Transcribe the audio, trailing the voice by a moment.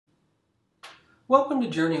Welcome to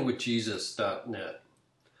JourneyWithJesus.net,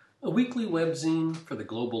 a weekly webzine for the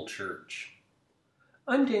global church.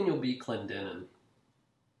 I'm Daniel B. Clendenin.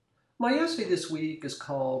 My essay this week is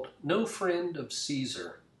called No Friend of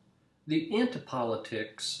Caesar, the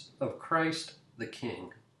Antipolitics of Christ the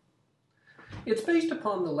King. It's based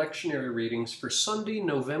upon the lectionary readings for Sunday,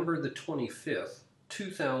 November the 25th,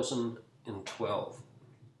 2012.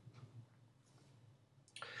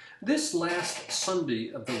 This last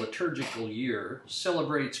Sunday of the liturgical year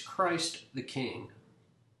celebrates Christ the King.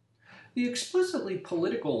 The explicitly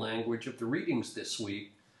political language of the readings this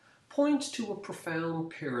week points to a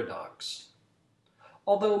profound paradox.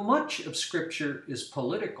 Although much of Scripture is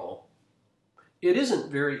political, it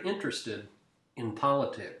isn't very interested in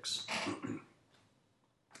politics.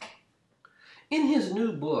 In his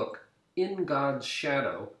new book, In God's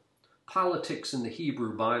Shadow, Politics in the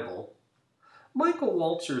Hebrew Bible, Michael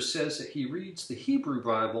Walzer says that he reads the Hebrew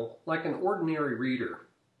Bible like an ordinary reader.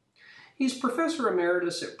 He's professor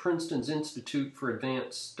emeritus at Princeton's Institute for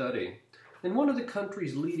Advanced Study and one of the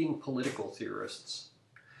country's leading political theorists.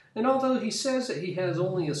 And although he says that he has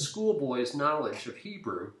only a schoolboy's knowledge of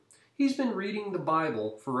Hebrew, he's been reading the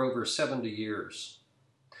Bible for over 70 years.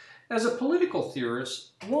 As a political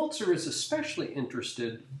theorist, Walzer is especially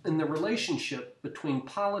interested in the relationship between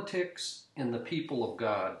politics and the people of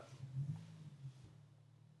God.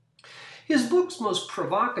 His book's most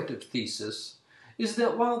provocative thesis is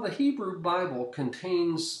that while the Hebrew Bible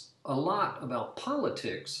contains a lot about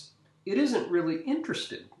politics, it isn't really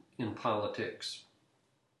interested in politics.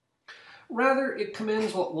 Rather, it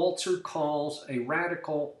commends what Walzer calls a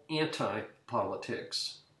radical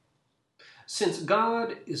anti-politics. Since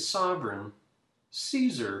God is sovereign,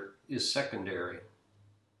 Caesar is secondary.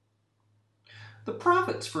 The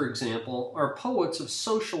prophets, for example, are poets of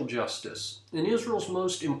social justice in Israel's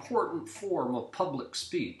most important form of public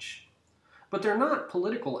speech, but they're not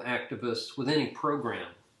political activists with any program.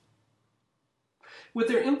 With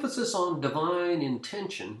their emphasis on divine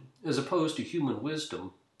intention as opposed to human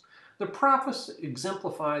wisdom, the prophets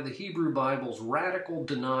exemplify the Hebrew Bible's radical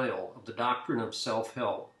denial of the doctrine of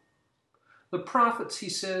self-help. The prophets, he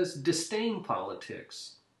says, disdain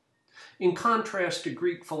politics. In contrast to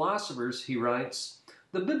Greek philosophers, he writes,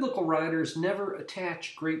 the biblical writers never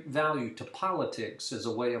attach great value to politics as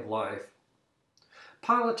a way of life.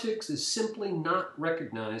 Politics is simply not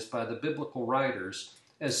recognized by the biblical writers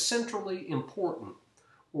as centrally important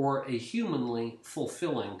or a humanly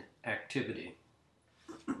fulfilling activity.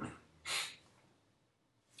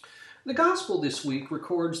 The Gospel this week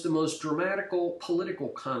records the most dramatical political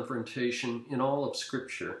confrontation in all of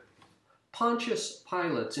Scripture. Pontius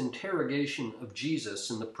Pilate's interrogation of Jesus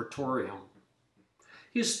in the Praetorium.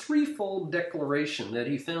 His threefold declaration that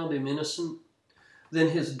he found him innocent, then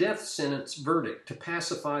his death sentence verdict to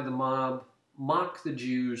pacify the mob, mock the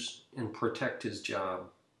Jews, and protect his job.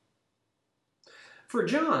 For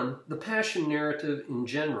John, the Passion narrative in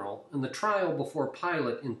general and the trial before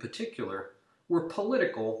Pilate in particular were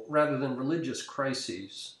political rather than religious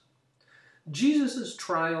crises. Jesus'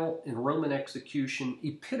 trial and Roman execution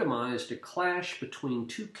epitomized a clash between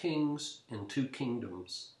two kings and two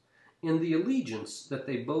kingdoms, and the allegiance that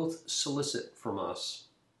they both solicit from us.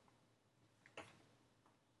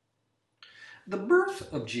 The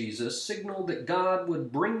birth of Jesus signaled that God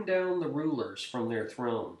would bring down the rulers from their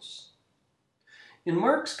thrones. In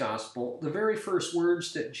Mark's Gospel, the very first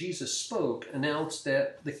words that Jesus spoke announced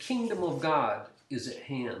that the kingdom of God is at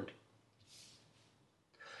hand.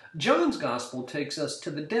 John's Gospel takes us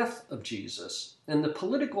to the death of Jesus, and the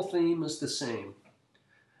political theme is the same.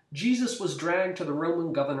 Jesus was dragged to the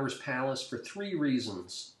Roman governor's palace for 3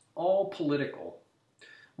 reasons, all political.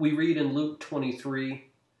 We read in Luke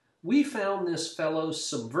 23, "We found this fellow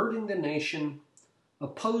subverting the nation,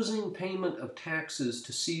 opposing payment of taxes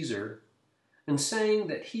to Caesar, and saying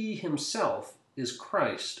that he himself is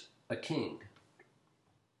Christ, a king."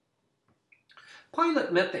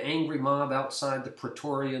 Pilate met the angry mob outside the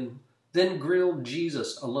Praetorium, then grilled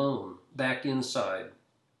Jesus alone back inside.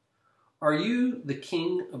 "Are you the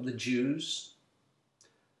king of the Jews?"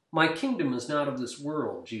 "My kingdom is not of this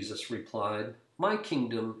world," Jesus replied. "My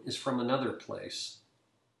kingdom is from another place."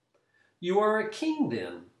 "You are a king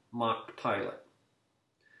then," mocked Pilate.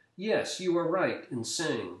 "Yes, you are right in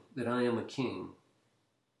saying that I am a king."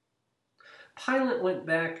 Pilate went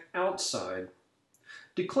back outside,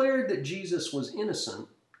 declared that Jesus was innocent,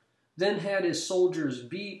 then had his soldiers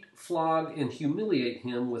beat, flog, and humiliate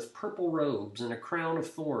him with purple robes and a crown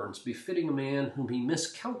of thorns befitting a man whom he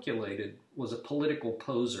miscalculated was a political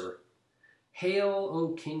poser. "Hail, O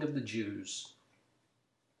King of the Jews!"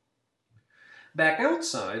 Back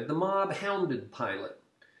outside, the mob hounded Pilate.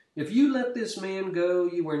 If you let this man go,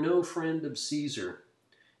 you are no friend of Caesar.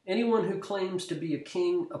 Anyone who claims to be a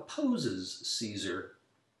king opposes Caesar.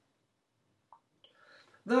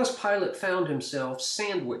 Thus Pilate found himself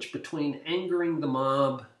sandwiched between angering the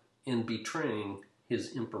mob and betraying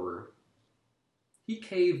his emperor. He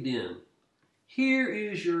caved in. Here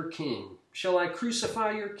is your king. Shall I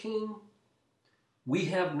crucify your king? We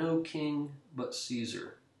have no king but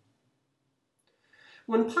Caesar.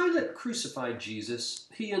 When Pilate crucified Jesus,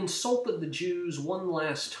 he insulted the Jews one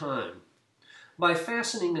last time by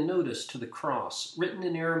fastening a notice to the cross, written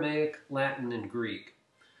in Aramaic, Latin, and Greek,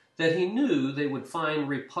 that he knew they would find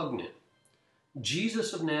repugnant.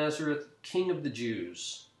 Jesus of Nazareth, King of the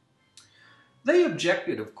Jews. They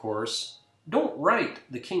objected, of course. Don't write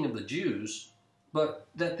the King of the Jews, but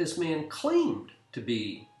that this man claimed to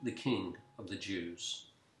be the King of the Jews.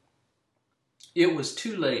 It was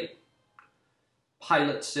too late.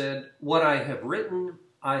 Pilate said, "What I have written,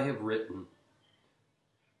 I have written."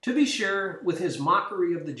 To be sure, with his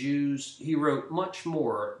mockery of the Jews, he wrote much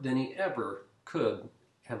more than he ever could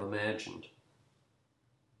have imagined.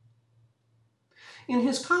 In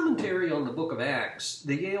his commentary on the book of Acts,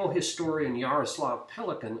 the Yale historian Yaroslav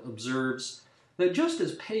Pelikan observes that just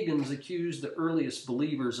as pagans accused the earliest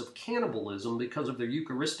believers of cannibalism because of their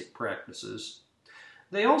Eucharistic practices,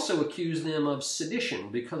 they also accused them of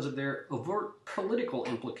sedition because of their overt political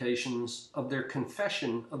implications of their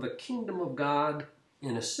confession of a kingdom of God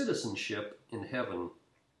and a citizenship in heaven.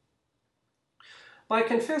 By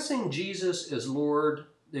confessing Jesus as Lord,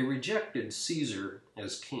 they rejected Caesar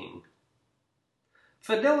as king.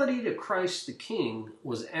 Fidelity to Christ the King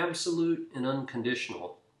was absolute and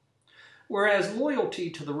unconditional, whereas loyalty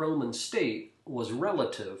to the Roman state was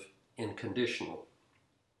relative and conditional.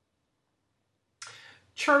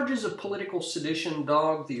 Charges of political sedition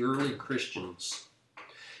dogged the early Christians.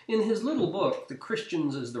 In his little book, The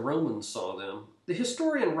Christians as the Romans Saw Them, the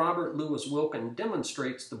historian Robert Louis Wilken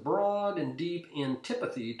demonstrates the broad and deep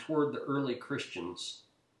antipathy toward the early Christians.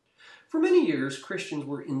 For many years, Christians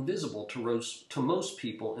were invisible to most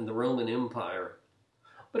people in the Roman Empire,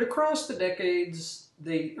 but across the decades,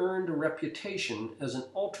 they earned a reputation as an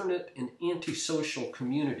alternate and antisocial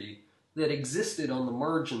community that existed on the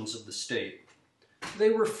margins of the state. They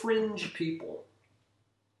were fringe people.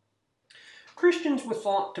 Christians were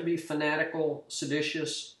thought to be fanatical,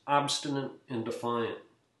 seditious, obstinate, and defiant.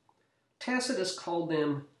 Tacitus called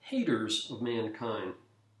them haters of mankind.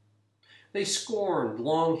 They scorned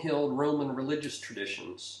long-held Roman religious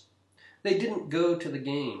traditions. They didn't go to the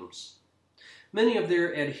games. Many of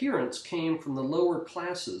their adherents came from the lower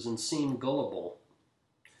classes and seemed gullible.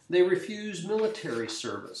 They refused military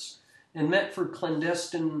service and met for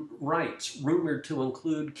clandestine rites rumored to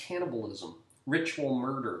include cannibalism, ritual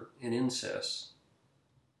murder, and incest.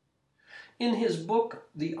 In his book,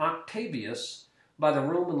 The Octavius, by the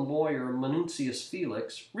Roman lawyer Manutius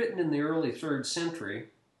Felix, written in the early 3rd century,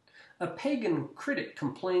 a pagan critic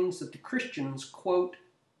complains that the Christians, quote,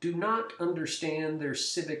 do not understand their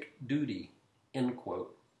civic duty, end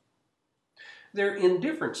quote. Their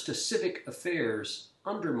indifference to civic affairs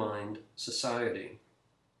undermined society.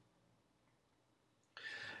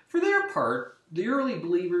 For their part, the early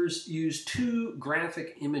believers used two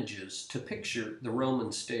graphic images to picture the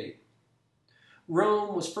Roman state.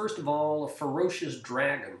 Rome was first of all a ferocious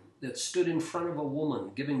dragon that stood in front of a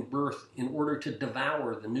woman giving birth in order to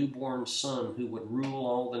devour the newborn son who would rule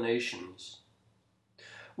all the nations.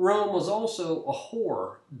 Rome was also a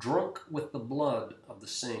whore drunk with the blood of the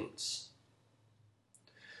saints.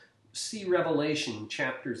 See Revelation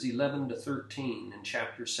chapters 11 to 13 and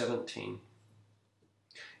chapter 17.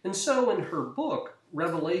 And so in her book,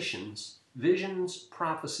 Revelations, Visions,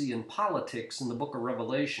 Prophecy, and Politics in the Book of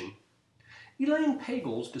Revelation, Elaine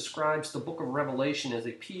Pagels describes the Book of Revelation as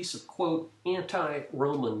a piece of, quote,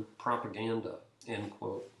 anti-Roman propaganda, end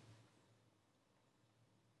quote.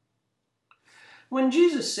 When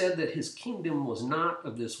Jesus said that his kingdom was not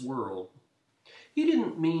of this world, he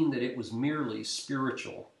didn't mean that it was merely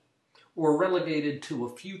spiritual or relegated to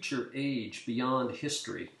a future age beyond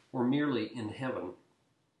history or merely in heaven.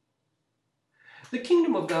 The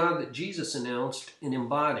kingdom of God that Jesus announced and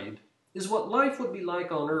embodied is what life would be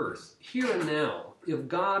like on earth, here and now, if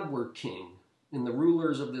God were king and the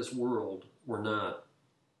rulers of this world were not.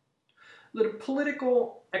 The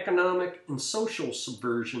political, economic, and social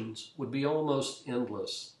subversions would be almost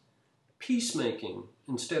endless. Peacemaking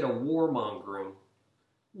instead of warmongering.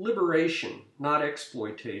 Liberation, not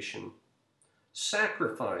exploitation.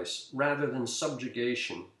 Sacrifice rather than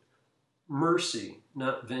subjugation. Mercy,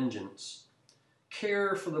 not vengeance.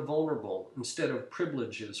 Care for the vulnerable instead of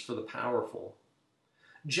privileges for the powerful.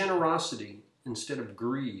 Generosity instead of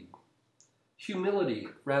greed, humility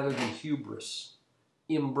rather than hubris,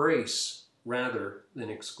 embrace rather than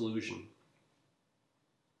exclusion.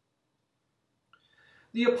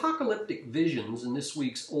 The apocalyptic visions in this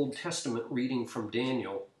week's Old Testament reading from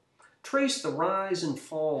Daniel trace the rise and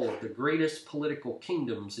fall of the greatest political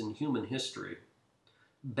kingdoms in human history: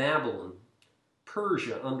 Babylon,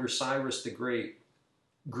 Persia under Cyrus the Great,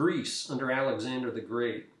 Greece under Alexander the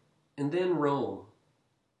Great, and then Rome.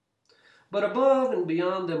 But above and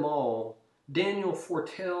beyond them all, Daniel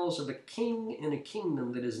foretells of a king and a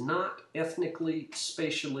kingdom that is not ethnically,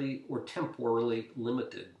 spatially, or temporally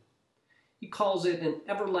limited. He calls it an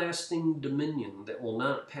everlasting dominion that will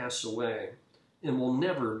not pass away and will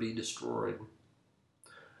never be destroyed.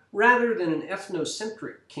 Rather than an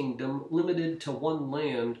ethnocentric kingdom limited to one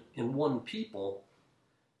land and one people,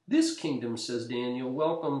 this kingdom, says Daniel,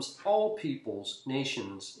 welcomes all peoples,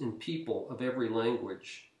 nations, and people of every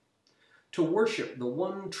language to worship the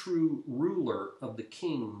one true ruler of the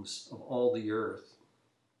kings of all the earth.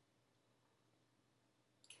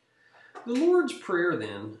 The Lord's Prayer,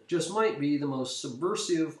 then, just might be the most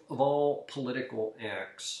subversive of all political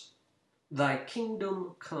acts. Thy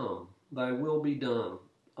kingdom come, thy will be done,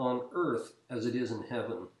 on earth as it is in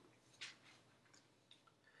heaven.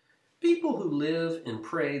 People who live and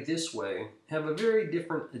pray this way have a very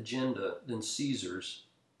different agenda than Caesar's,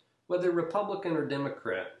 whether Republican or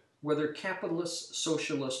Democrat, whether capitalist,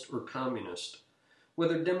 socialist, or communist,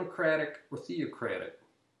 whether democratic or theocratic.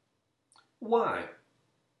 Why?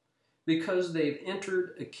 Because they've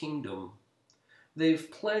entered a kingdom. They've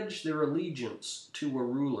pledged their allegiance to a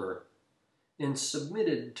ruler and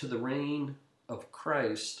submitted to the reign of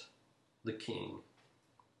Christ the King.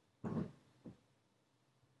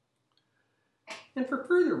 And for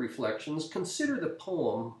further reflections, consider the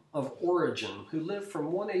poem of Origen, who lived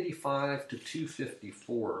from 185 to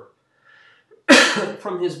 254,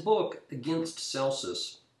 from his book Against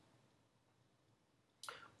Celsus.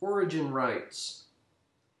 Origen writes,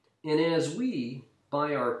 "And as we,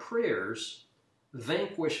 by our prayers,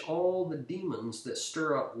 vanquish all the demons that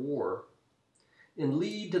stir up war, and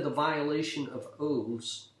lead to the violation of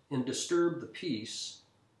oaths and disturb the peace,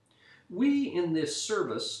 we in this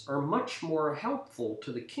service are much more helpful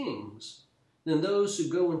to the kings than those who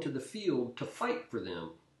go into the field to fight for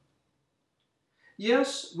them.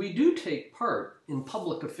 Yes, we do take part in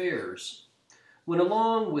public affairs, when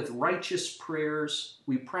along with righteous prayers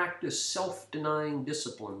we practice self-denying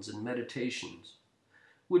disciplines and meditations,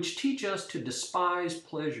 which teach us to despise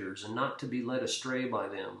pleasures and not to be led astray by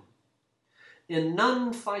them. And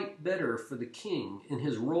none fight better for the king in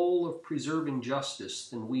his role of preserving justice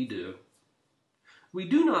than we do. We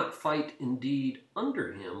do not fight indeed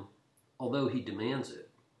under him, although he demands it.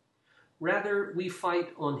 Rather, we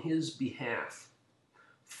fight on his behalf,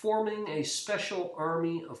 forming a special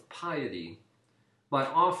army of piety by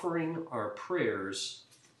offering our prayers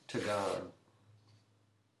to God."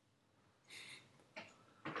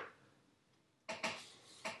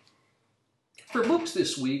 For books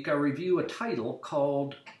this week, I review a title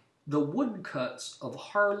called The Woodcuts of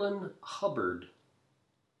Harlan Hubbard,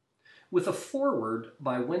 with a foreword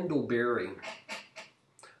by Wendell Berry.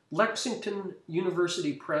 Lexington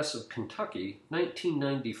University Press of Kentucky,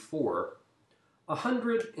 1994,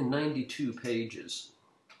 192 pages.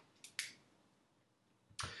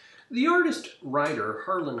 The artist-writer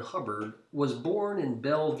Harlan Hubbard was born in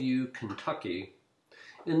Bellevue, Kentucky,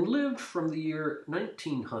 and lived from the year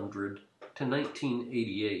 1900 to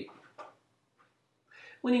 1988.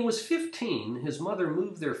 When he was 15, his mother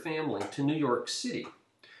moved their family to New York City,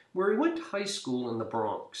 where he went to high school in the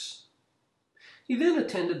Bronx. He then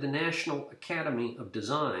attended the National Academy of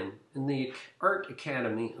Design and the Art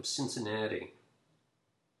Academy of Cincinnati.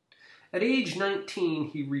 At age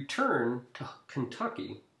 19, he returned to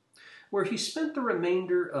Kentucky, where he spent the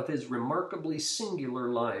remainder of his remarkably singular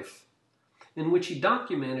life, in which he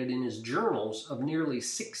documented in his journals of nearly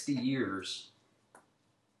 60 years.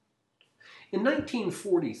 In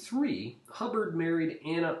 1943, Hubbard married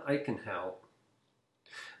Anna Eichenhout.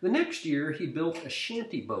 The next year, he built a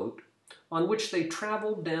shanty boat on which they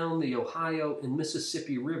traveled down the Ohio and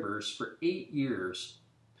Mississippi rivers for 8 years,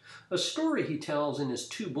 a story he tells in his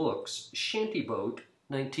two books, Shanty Boat,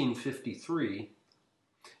 1953,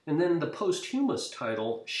 and then the posthumous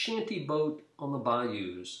title, Shanty Boat on the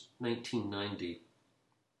Bayous, 1990.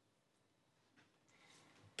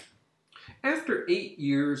 After 8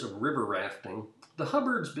 years of river rafting, the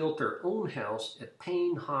Hubbards built their own house at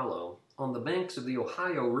Payne Hollow on the banks of the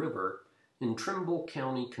Ohio River in Trimble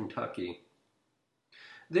County, Kentucky.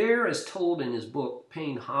 There, as told in his book,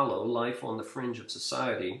 Payne Hollow, Life on the Fringe of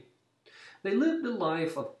Society, They lived a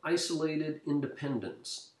life of isolated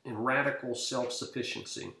independence and radical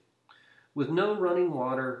self-sufficiency, with no running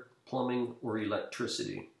water, plumbing, or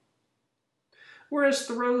electricity. Whereas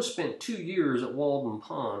Thoreau spent 2 years at Walden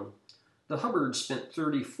Pond, the Hubbards spent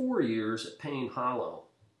 34 years at Payne Hollow,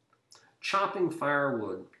 chopping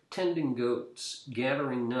firewood, tending goats,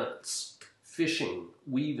 gathering nuts, fishing,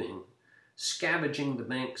 weaving, scavenging the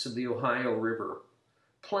banks of the Ohio River,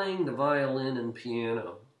 playing the violin and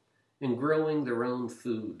piano, and growing their own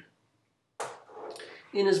food.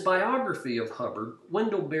 In his biography of Hubbard,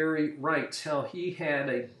 Wendell Berry writes how he had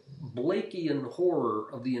a Blakean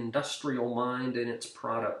horror of the industrial mind and its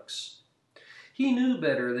products. He knew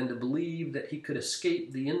better than to believe that he could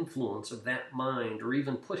escape the influence of that mind or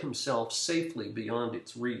even put himself safely beyond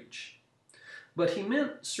its reach. But he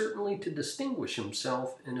meant certainly to distinguish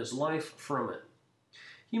himself and his life from it.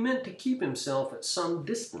 He meant to keep himself at some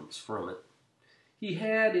distance from it. He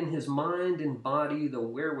had in his mind and body the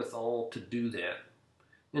wherewithal to do that,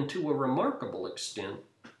 and to a remarkable extent,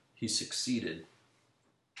 he succeeded.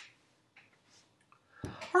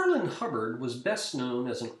 Harlan Hubbard was best known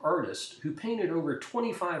as an artist who painted over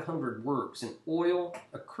 2,500 works in oil,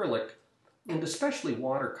 acrylic, and especially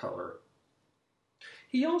watercolor.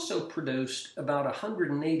 He also produced about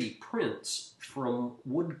 180 prints from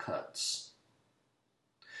woodcuts.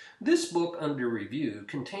 This book under review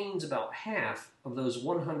contains about half of those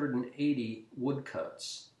 180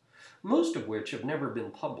 woodcuts, most of which have never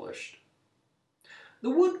been published.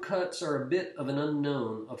 The woodcuts are a bit of an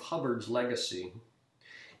unknown of Hubbard's legacy.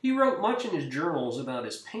 He wrote much in his journals about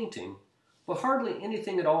his painting, but hardly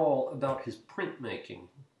anything at all about his printmaking.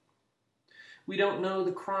 We don't know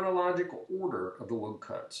the chronological order of the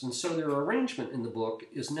woodcuts, and so their arrangement in the book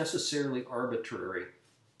is necessarily arbitrary.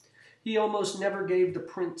 He almost never gave the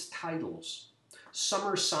prints titles. Some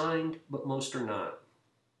are signed, but most are not.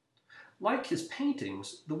 Like his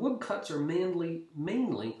paintings, the woodcuts are mainly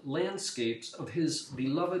landscapes of his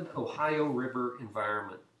beloved Ohio River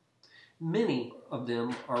environment. Many of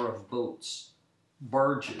them are of boats,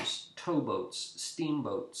 barges, towboats,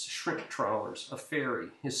 steamboats, shrimp trawlers, a ferry,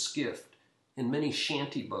 his skiff, and many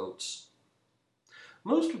shanty boats.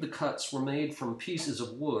 Most of the cuts were made from pieces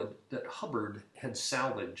of wood that Hubbard had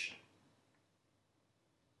salvaged.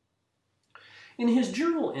 In his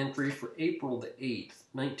journal entry for April the 8th,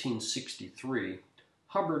 1963,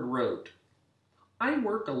 Hubbard wrote, "I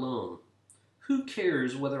work alone. Who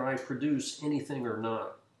cares whether I produce anything or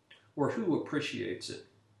not, or who appreciates it?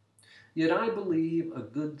 Yet I believe a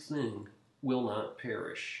good thing will not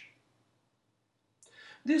perish."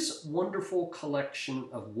 This wonderful collection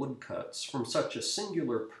of woodcuts from such a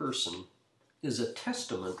singular person is a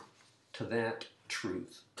testament to that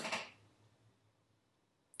truth.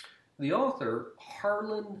 The author,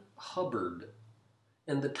 Harlan Hubbard,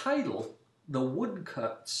 and the title, The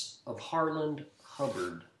Woodcuts of Harlan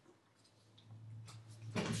Hubbard.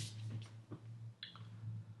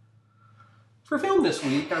 For film this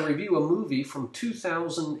week, I review a movie from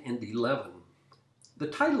 2011. The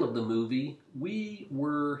title of the movie, We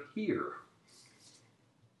Were Here.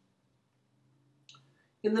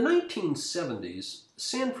 In the 1970s,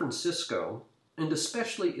 San Francisco, and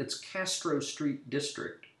especially its Castro Street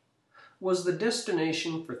district, was the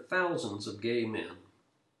destination for thousands of gay men.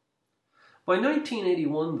 By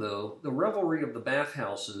 1981, though, the revelry of the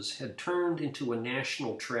bathhouses had turned into a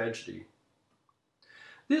national tragedy.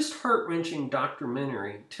 This heart-wrenching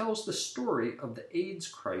documentary tells the story of the AIDS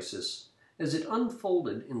crisis as it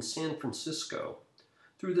unfolded in San Francisco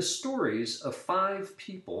through the stories of 5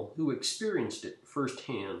 people who experienced it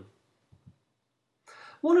firsthand.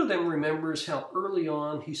 One of them remembers how early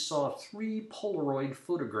on he saw 3 Polaroid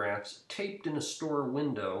photographs taped in a store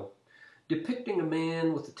window depicting a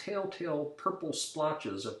man with the telltale purple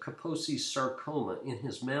splotches of Kaposi's sarcoma in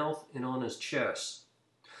his mouth and on his chest,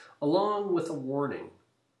 along with a warning,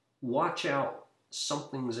 "Watch out,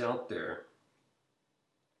 something's out there."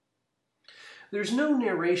 There's no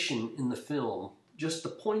narration in the film, just the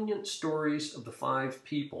poignant stories of the 5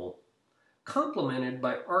 people, complemented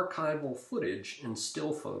by archival footage and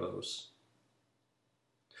still photos.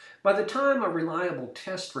 By the time a reliable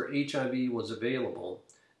test for HIV was available,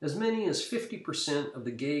 as many as 50% of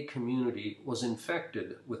the gay community was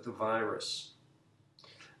infected with the virus.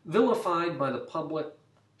 Vilified by the public,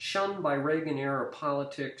 shunned by Reagan-era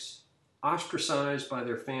politics, ostracized by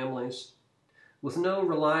their families, with no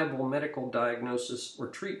reliable medical diagnosis or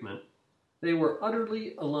treatment, they were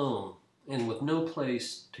utterly alone and with no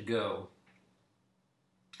place to go.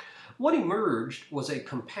 What emerged was a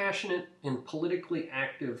compassionate and politically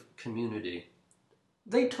active community.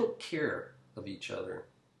 They took care of each other.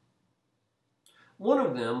 One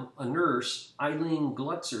of them, a nurse, Eileen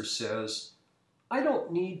Glutzer, says, "I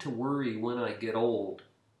don't need to worry when I get old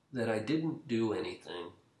that I didn't do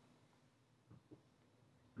anything."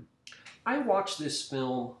 I watched this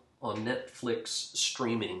film on Netflix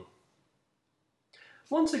streaming.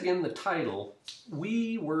 Once again, the title,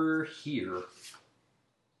 We Were Here.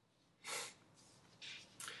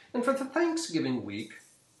 And for the Thanksgiving week,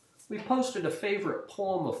 we posted a favorite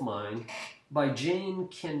poem of mine by Jane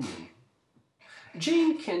Kenyon.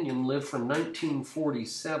 Jane Kenyon lived from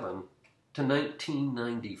 1947 to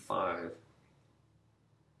 1995.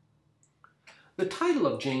 The title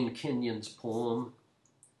of Jane Kenyon's poem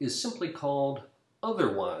is simply called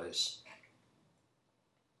Otherwise.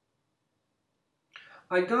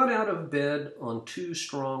 I got out of bed on two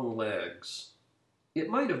strong legs. It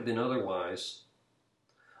might have been otherwise.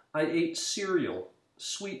 I ate cereal,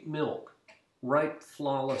 sweet milk, ripe,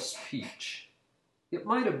 flawless peach. It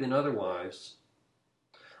might have been otherwise.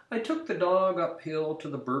 I took the dog uphill to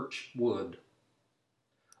the birch wood.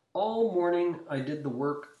 All morning I did the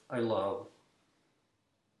work I love.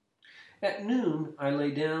 At noon I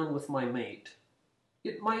lay down with my mate.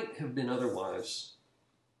 It might have been otherwise.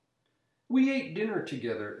 We ate dinner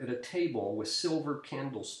together at a table with silver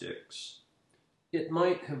candlesticks. It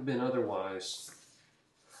might have been otherwise.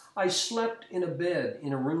 I slept in a bed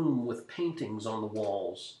in a room with paintings on the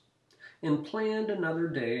walls and planned another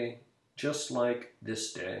day just like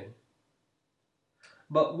this day.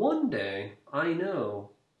 But one day, I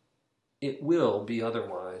know, it will be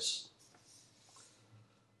otherwise.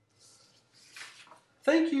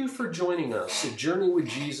 Thank you for joining us at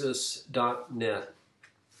JourneyWithJesus.net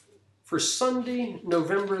for Sunday,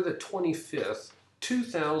 November the 25th,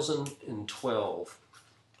 2012.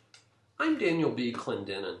 I'm Daniel B.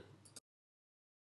 Clendenin.